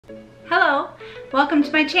Hello, welcome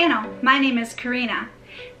to my channel. My name is Corinna.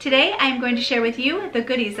 Today I'm going to share with you the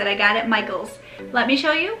goodies that I got at Michael's. Let me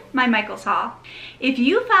show you my Michael's haul. If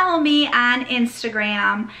you follow me on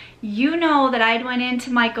Instagram, you know that I went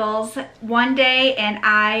into Michael's one day and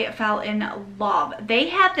I fell in love. They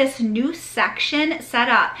have this new section set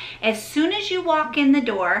up. As soon as you walk in the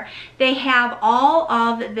door, they have all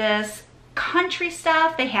of this country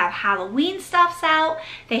stuff, they have Halloween stuffs out,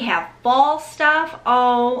 they have fall stuff.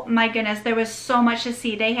 Oh my goodness, there was so much to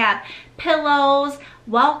see. They have pillows,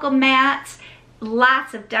 welcome mats,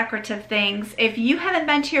 lots of decorative things. If you haven't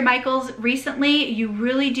been to your Michael's recently, you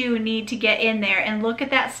really do need to get in there and look at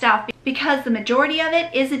that stuff, because the majority of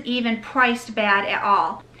it isn't even priced bad at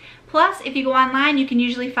all. Plus, if you go online, you can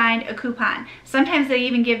usually find a coupon. Sometimes they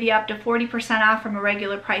even give you up to 40% off from a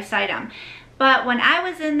regular price item. But when I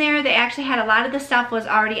was in there, they actually had a lot of the stuff was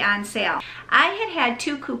already on sale. I had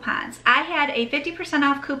two coupons. I had a 50%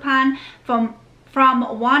 off coupon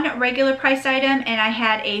from one regular priced item, and I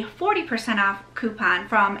had a 40% off coupon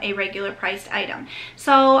from a regular priced item.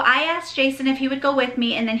 So I asked Jason if he would go with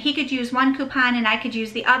me, and then he could use one coupon and I could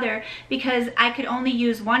use the other, because I could only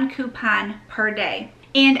use one coupon per day.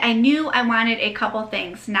 And I knew I wanted a couple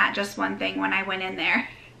things, not just one thing when I went in there.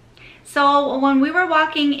 So when we were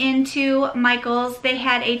walking into Michael's, they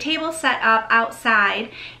had a table set up outside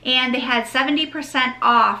and they had 70%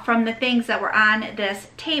 off from the things that were on this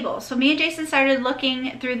table. So me and Jason started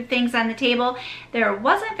looking through the things on the table. There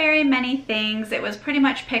wasn't very many things. It was pretty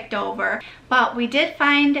much picked over. But we did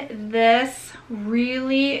find this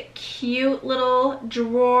really cute little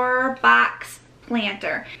drawer box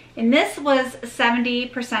planter. And this was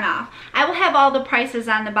 70% off. I will have all the prices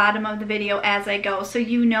on the bottom of the video as I go, so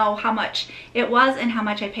you know how much it was and how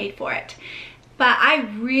much I paid for it. But I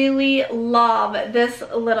really love this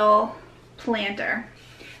little planter.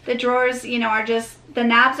 The drawers, you know, are just, the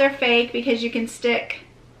knobs are fake because you can stick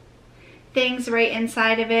things right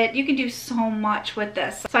inside of it. You can do so much with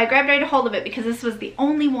this. So I grabbed right a hold of it because this was the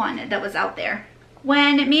only one that was out there.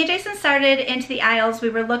 When me and Jason started into the aisles,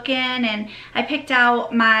 we were looking and I picked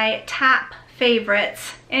out my top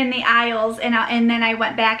favorites in the aisles, and then I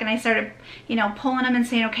went back and I started, you know, pulling them and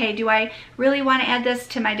saying, okay, do I really want to add this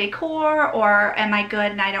to my decor, or am I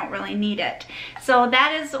good and I don't really need it? So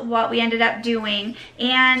that is what we ended up doing,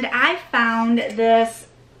 and I found this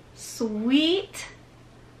sweet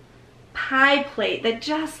pie plate that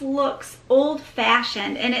just looks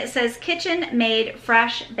old-fashioned, and it says kitchen made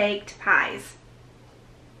fresh baked pies.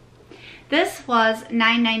 This was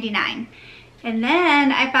 $9.99. And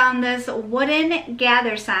then I found this wooden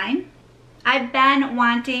gather sign. I've been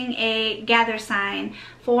wanting a gather sign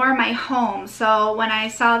for my home, so when I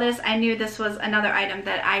saw this, I knew this was another item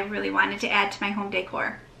that I really wanted to add to my home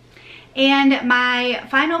decor. And my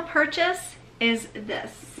final purchase is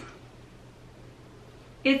this.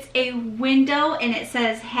 It's a window and it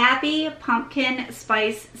says Happy Pumpkin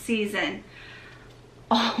Spice Season.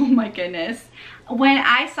 Oh my goodness. When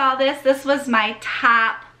I saw this, this was my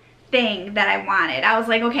top thing that I wanted. I was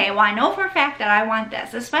like, okay, well, I know for a fact that I want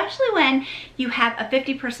this, especially when you have a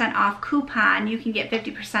 50% off coupon. You can get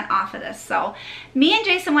 50% off of this. So me and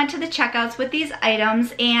Jason went to the checkouts with these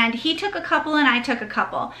items, and he took a couple and I took a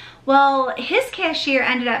couple. Well, his cashier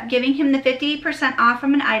ended up giving him the 50% off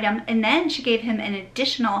from an item, and then she gave him an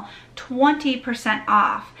additional 20%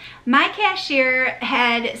 off. My cashier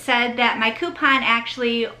had said that my coupon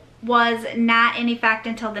actually was not in effect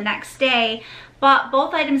until the next day, but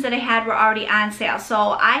both items that I had were already on sale. So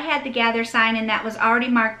I had the gather sign and that was already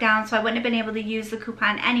marked down, so I wouldn't have been able to use the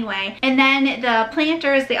coupon anyway. And then the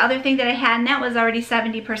planter is the other thing that I had, and that was already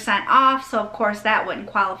 70% off, so of course that wouldn't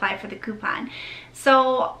qualify for the coupon.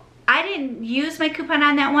 So I didn't use my coupon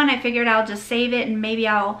on that one. I figured I'll just save it and maybe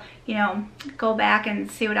I'll, you know, go back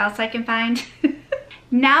and see what else I can find.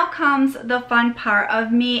 Now comes the fun part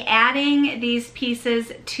of me adding these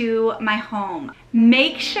pieces to my home.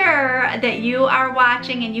 Make sure that you are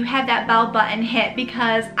watching and you have that bell button hit,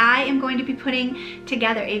 because I am going to be putting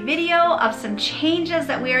together a video of some changes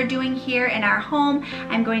that we are doing here in our home.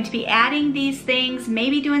 I'm going to be adding these things,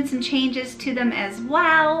 maybe doing some changes to them as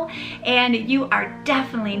well, and you are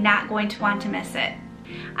definitely not going to want to miss it.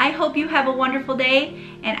 I hope you have a wonderful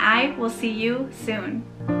day, and I will see you soon.